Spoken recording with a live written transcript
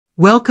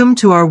Welcome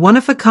to our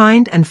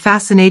one-of-a-kind and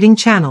fascinating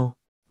channel.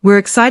 We're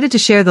excited to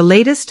share the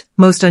latest,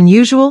 most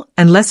unusual,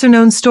 and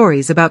lesser-known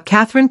stories about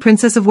Catherine,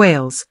 Princess of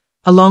Wales,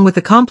 along with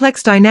the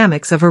complex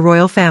dynamics of her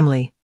royal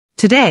family.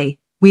 Today,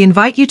 we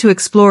invite you to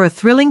explore a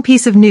thrilling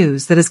piece of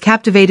news that has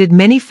captivated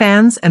many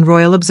fans and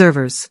royal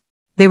observers.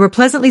 They were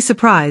pleasantly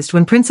surprised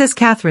when Princess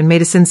Catherine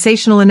made a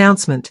sensational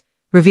announcement,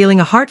 revealing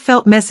a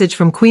heartfelt message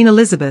from Queen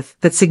Elizabeth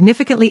that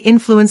significantly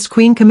influenced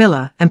Queen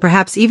Camilla and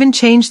perhaps even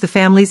changed the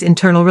family's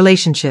internal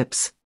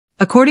relationships.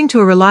 According to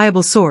a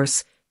reliable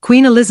source,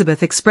 Queen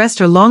Elizabeth expressed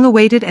her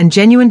long-awaited and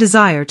genuine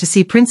desire to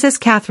see Princess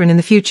Catherine in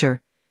the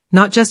future,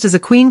 not just as a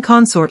queen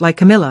consort like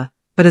Camilla,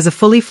 but as a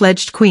fully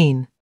fledged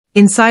queen.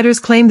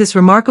 Insiders claim this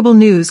remarkable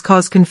news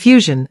caused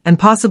confusion and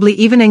possibly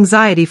even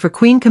anxiety for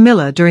Queen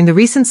Camilla during the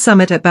recent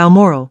summit at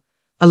Balmoral,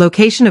 a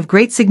location of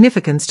great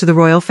significance to the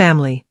royal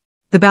family.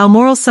 The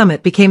Balmoral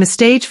summit became a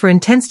stage for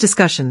intense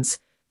discussions,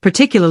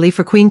 particularly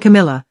for Queen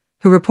Camilla,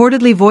 who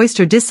reportedly voiced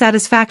her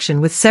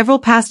dissatisfaction with several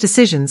past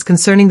decisions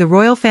concerning the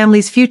royal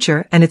family's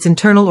future and its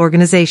internal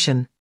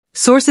organization.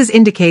 Sources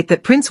indicate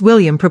that Prince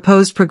William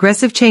proposed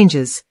progressive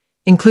changes,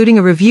 including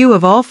a review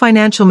of all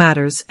financial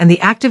matters and the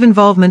active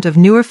involvement of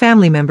newer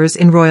family members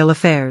in royal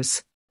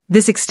affairs.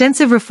 This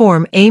extensive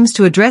reform aims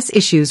to address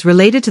issues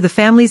related to the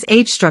family's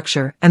age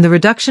structure and the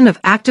reduction of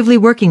actively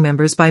working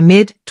members by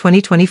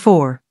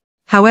mid-2024.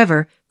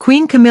 However,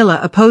 Queen Camilla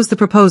opposed the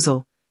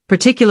proposal,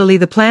 particularly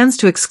the plans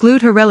to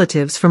exclude her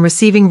relatives from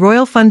receiving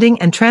royal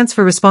funding and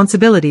transfer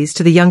responsibilities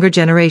to the younger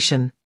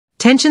generation.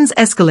 Tensions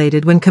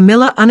escalated when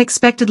Camilla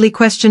unexpectedly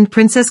questioned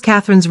Princess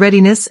Catherine's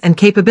readiness and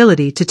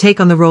capability to take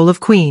on the role of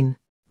queen.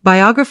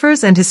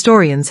 Biographers and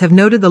historians have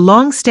noted the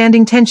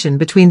long-standing tension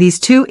between these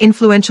two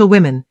influential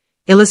women,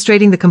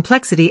 illustrating the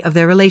complexity of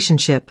their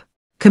relationship.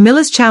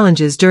 Camilla's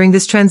challenges during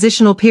this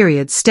transitional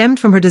period stemmed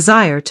from her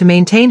desire to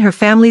maintain her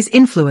family's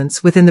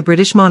influence within the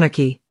British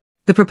monarchy.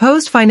 The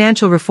proposed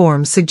financial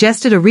reforms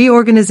suggested a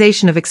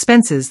reorganization of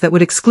expenses that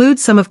would exclude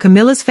some of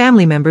Camilla's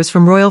family members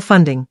from royal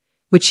funding,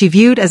 which she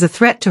viewed as a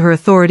threat to her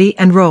authority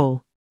and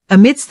role.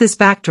 Amidst this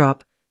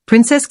backdrop,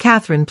 Princess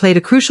Catherine played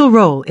a crucial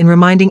role in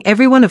reminding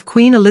everyone of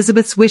Queen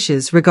Elizabeth's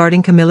wishes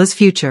regarding Camilla's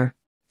future.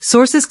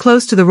 Sources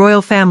close to the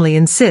royal family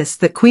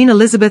insist that Queen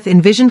Elizabeth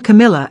envisioned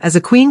Camilla as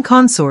a queen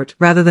consort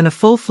rather than a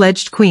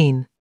full-fledged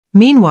queen.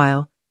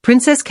 Meanwhile,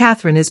 Princess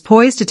Catherine is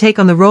poised to take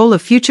on the role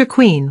of future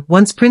queen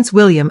once Prince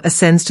William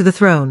ascends to the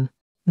throne.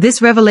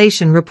 This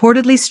revelation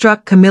reportedly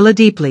struck Camilla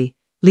deeply,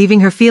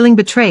 leaving her feeling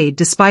betrayed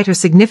despite her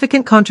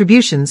significant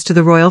contributions to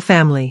the royal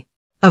family.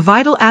 A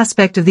vital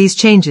aspect of these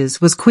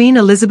changes was Queen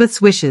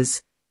Elizabeth's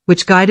wishes,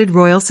 which guided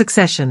royal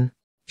succession.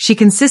 She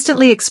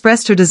consistently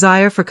expressed her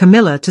desire for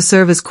Camilla to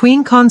serve as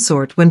queen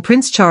consort when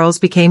Prince Charles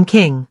became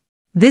king.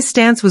 This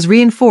stance was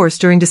reinforced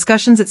during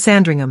discussions at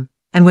Sandringham,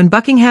 and when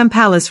Buckingham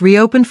Palace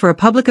reopened for a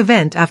public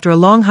event after a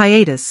long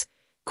hiatus,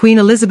 Queen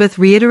Elizabeth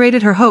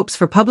reiterated her hopes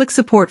for public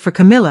support for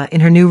Camilla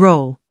in her new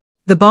role.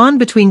 The bond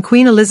between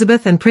Queen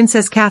Elizabeth and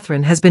Princess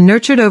Catherine has been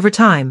nurtured over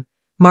time,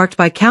 marked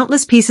by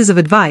countless pieces of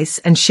advice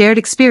and shared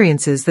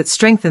experiences that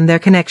strengthen their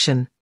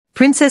connection.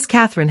 Princess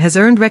Catherine has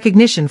earned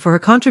recognition for her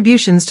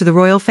contributions to the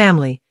royal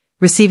family,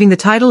 receiving the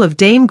title of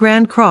Dame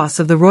Grand Cross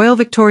of the Royal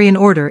Victorian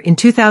Order in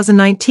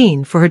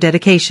 2019 for her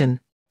dedication.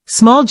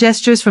 Small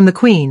gestures from the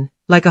Queen,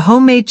 like a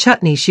homemade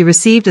chutney she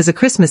received as a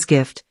Christmas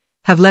gift,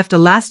 have left a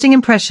lasting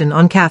impression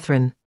on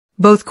Catherine.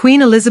 Both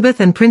Queen Elizabeth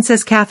and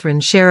Princess Catherine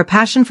share a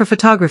passion for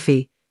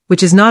photography,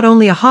 which is not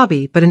only a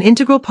hobby but an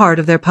integral part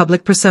of their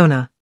public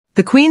persona.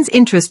 The Queen's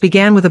interest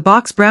began with a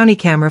box brownie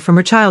camera from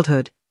her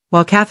childhood,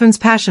 while Catherine's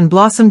passion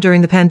blossomed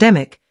during the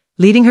pandemic,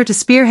 leading her to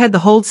spearhead the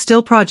Hold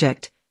Still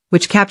project,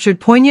 which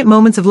captured poignant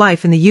moments of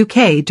life in the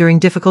UK during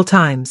difficult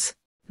times.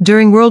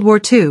 During World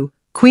War II,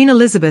 Queen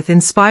Elizabeth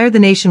inspired the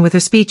nation with her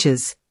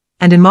speeches,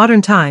 and in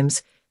modern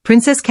times,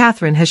 Princess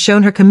Catherine has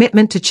shown her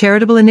commitment to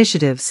charitable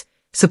initiatives,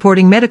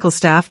 supporting medical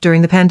staff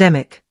during the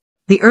pandemic.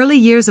 The early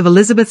years of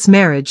Elizabeth's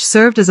marriage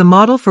served as a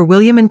model for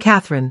William and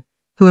Catherine,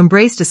 who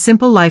embraced a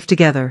simple life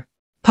together.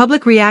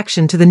 Public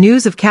reaction to the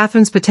news of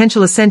Catherine's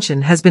potential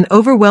ascension has been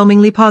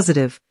overwhelmingly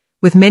positive,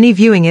 with many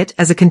viewing it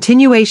as a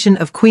continuation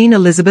of Queen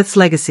Elizabeth's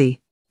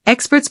legacy.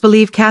 Experts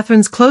believe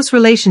Catherine's close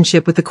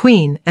relationship with the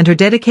Queen and her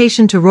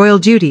dedication to royal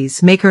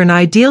duties make her an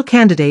ideal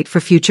candidate for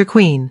future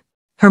queen.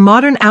 Her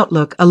modern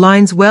outlook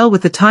aligns well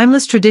with the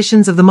timeless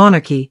traditions of the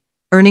monarchy,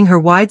 earning her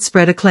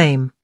widespread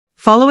acclaim.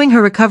 Following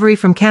her recovery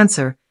from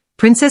cancer,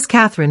 Princess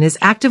Catherine is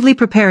actively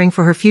preparing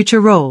for her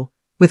future role,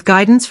 with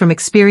guidance from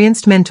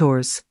experienced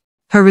mentors.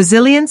 Her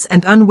resilience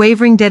and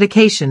unwavering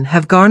dedication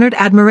have garnered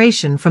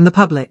admiration from the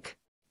public.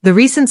 The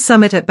recent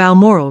summit at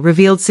Balmoral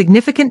revealed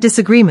significant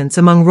disagreements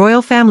among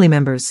royal family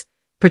members,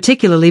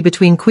 particularly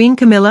between Queen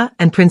Camilla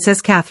and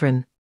Princess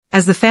Catherine.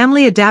 As the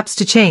family adapts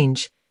to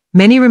change,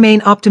 many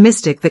remain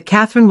optimistic that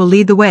Catherine will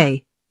lead the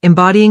way,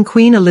 embodying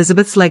Queen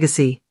Elizabeth's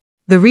legacy.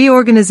 The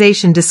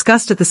reorganization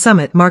discussed at the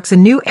summit marks a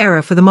new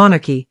era for the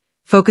monarchy,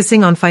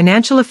 focusing on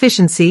financial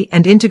efficiency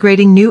and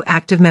integrating new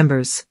active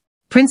members.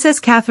 Princess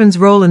Catherine's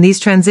role in these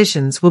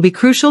transitions will be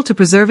crucial to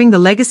preserving the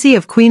legacy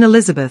of Queen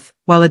Elizabeth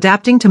while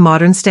adapting to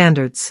modern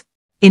standards.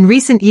 In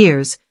recent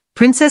years,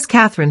 Princess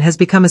Catherine has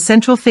become a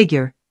central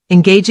figure,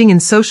 engaging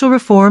in social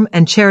reform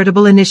and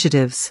charitable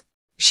initiatives.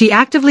 She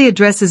actively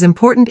addresses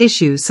important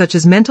issues such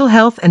as mental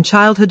health and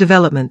childhood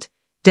development,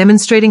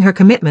 demonstrating her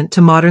commitment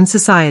to modern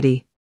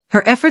society.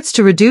 Her efforts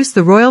to reduce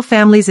the royal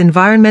family's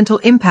environmental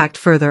impact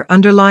further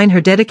underline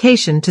her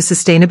dedication to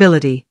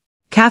sustainability.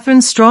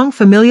 Catherine's strong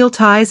familial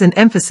ties and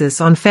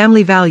emphasis on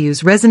family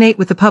values resonate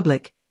with the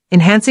public,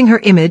 enhancing her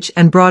image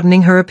and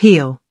broadening her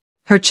appeal.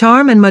 Her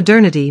charm and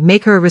modernity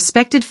make her a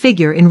respected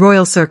figure in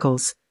royal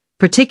circles,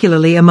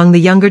 particularly among the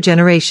younger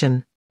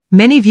generation.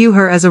 Many view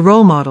her as a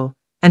role model,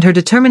 and her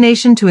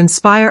determination to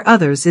inspire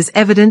others is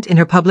evident in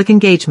her public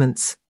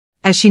engagements.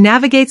 As she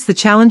navigates the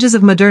challenges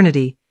of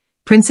modernity,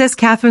 Princess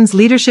Catherine's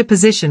leadership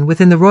position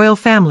within the royal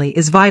family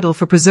is vital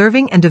for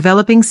preserving and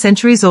developing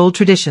centuries-old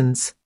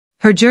traditions.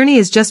 Her journey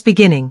is just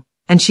beginning,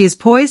 and she is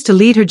poised to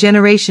lead her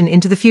generation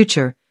into the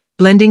future,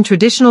 blending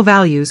traditional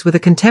values with a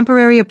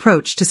contemporary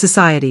approach to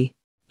society.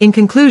 In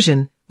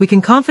conclusion, we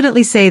can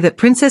confidently say that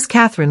Princess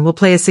Catherine will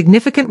play a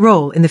significant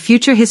role in the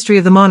future history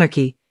of the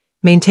monarchy,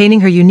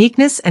 maintaining her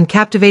uniqueness and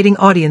captivating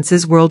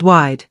audiences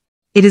worldwide.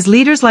 It is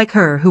leaders like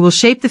her who will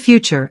shape the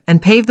future and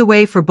pave the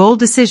way for bold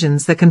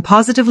decisions that can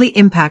positively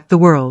impact the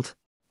world.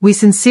 We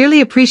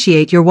sincerely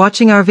appreciate your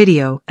watching our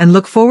video and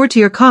look forward to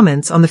your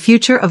comments on the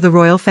future of the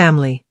royal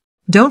family.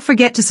 Don't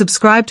forget to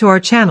subscribe to our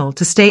channel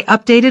to stay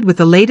updated with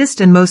the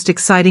latest and most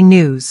exciting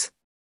news.